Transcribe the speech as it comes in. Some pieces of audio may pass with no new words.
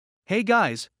Hey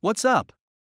guys, what's up?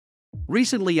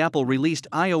 Recently Apple released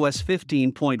iOS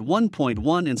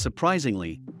 15.1.1 and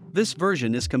surprisingly, this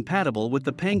version is compatible with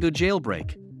the Pango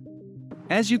jailbreak.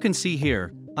 As you can see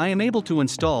here, I am able to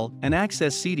install and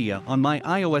access Cydia on my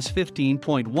iOS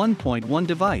 15.1.1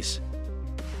 device.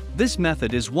 This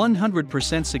method is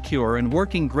 100% secure and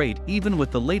working great even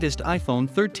with the latest iPhone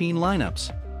 13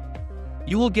 lineups.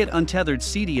 You will get untethered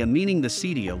Cydia, meaning the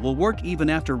Cydia will work even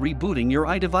after rebooting your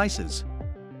iDevices.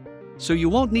 So you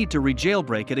won't need to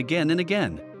re-jailbreak it again and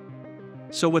again.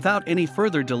 So without any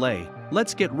further delay,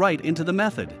 let's get right into the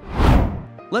method.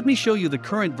 Let me show you the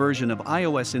current version of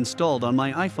iOS installed on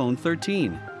my iPhone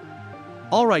 13.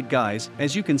 Alright guys,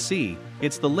 as you can see,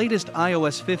 it's the latest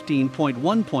iOS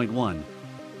 15.1.1.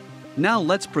 Now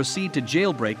let's proceed to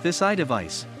jailbreak this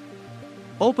iDevice.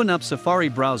 Open up Safari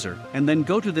browser and then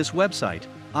go to this website,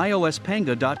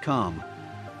 iospango.com.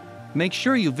 Make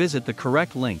sure you visit the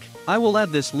correct link. I will add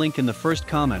this link in the first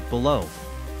comment below.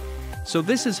 So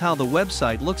this is how the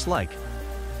website looks like.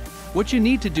 What you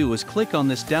need to do is click on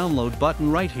this download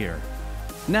button right here.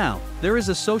 Now, there is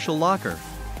a social locker.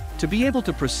 To be able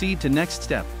to proceed to next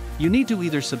step, you need to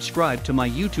either subscribe to my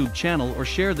YouTube channel or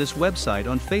share this website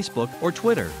on Facebook or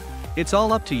Twitter. It's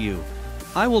all up to you.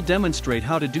 I will demonstrate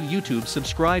how to do YouTube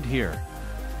subscribe here.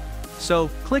 So,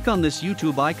 click on this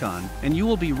YouTube icon and you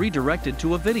will be redirected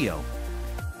to a video.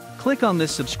 Click on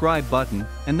this subscribe button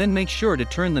and then make sure to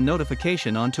turn the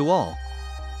notification on to all.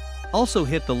 Also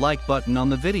hit the like button on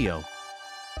the video.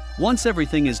 Once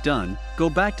everything is done, go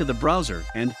back to the browser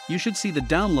and you should see the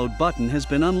download button has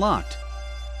been unlocked.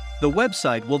 The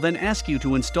website will then ask you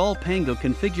to install Pango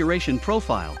configuration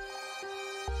profile.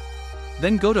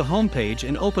 Then go to Homepage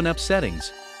and open up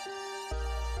Settings.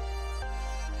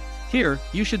 Here,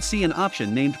 you should see an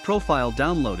option named Profile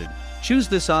Downloaded. Choose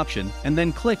this option and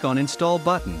then click on Install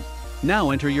button. Now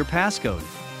enter your passcode.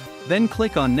 Then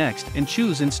click on Next and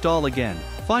choose Install again.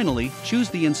 Finally, choose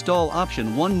the Install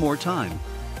option one more time.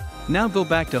 Now go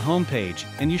back to Homepage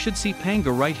and you should see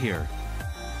Pango right here.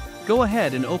 Go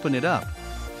ahead and open it up.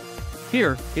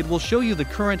 Here, it will show you the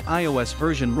current iOS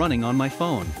version running on my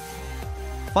phone.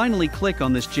 Finally click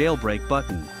on this jailbreak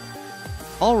button.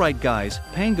 Alright guys,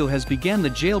 Pango has begun the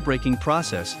jailbreaking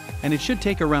process, and it should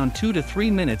take around 2 to 3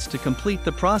 minutes to complete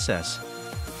the process.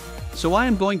 So I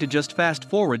am going to just fast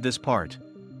forward this part.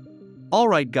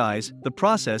 Alright guys, the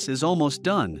process is almost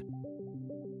done.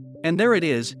 And there it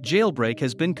is, jailbreak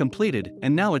has been completed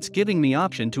and now it's giving me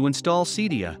option to install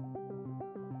Cydia.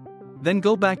 Then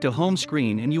go back to home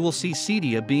screen and you will see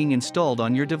Cydia being installed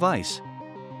on your device.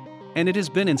 And it has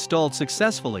been installed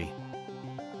successfully.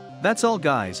 That's all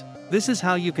guys. This is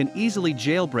how you can easily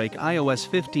jailbreak iOS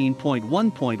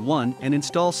 15.1.1 and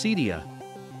install Cydia.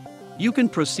 You can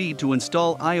proceed to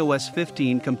install iOS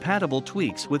 15 compatible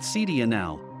tweaks with Cydia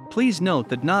now. Please note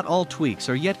that not all tweaks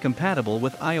are yet compatible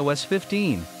with iOS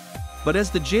 15. But as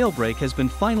the jailbreak has been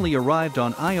finally arrived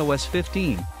on iOS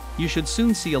 15, you should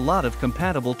soon see a lot of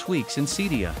compatible tweaks in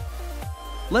Cydia.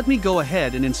 Let me go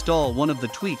ahead and install one of the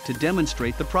tweak to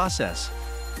demonstrate the process.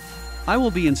 I will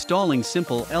be installing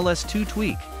Simple LS2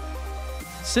 tweak.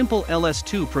 Simple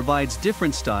LS2 provides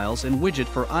different styles and widget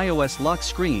for iOS lock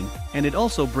screen, and it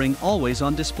also brings always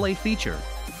on display feature.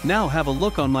 Now have a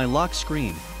look on my lock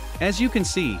screen. As you can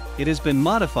see, it has been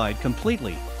modified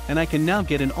completely, and I can now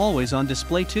get an always on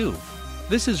display too.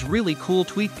 This is really cool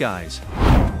tweak guys.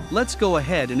 Let's go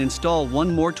ahead and install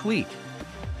one more tweak.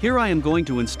 Here I am going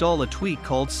to install a tweak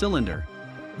called Cylinder.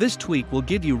 This tweak will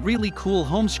give you really cool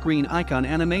home screen icon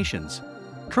animations.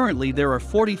 Currently there are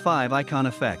 45 icon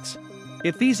effects.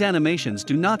 If these animations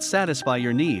do not satisfy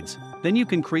your needs, then you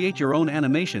can create your own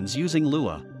animations using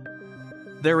Lua.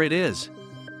 There it is.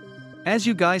 As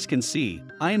you guys can see,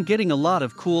 I am getting a lot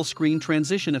of cool screen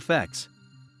transition effects.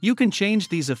 You can change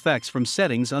these effects from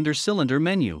settings under Cylinder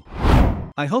menu.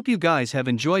 I hope you guys have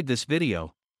enjoyed this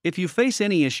video. If you face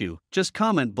any issue, just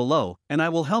comment below and I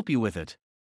will help you with it.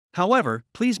 However,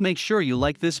 please make sure you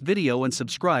like this video and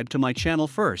subscribe to my channel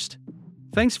first.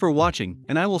 Thanks for watching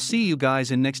and I will see you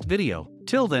guys in next video.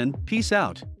 Till then, peace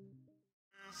out.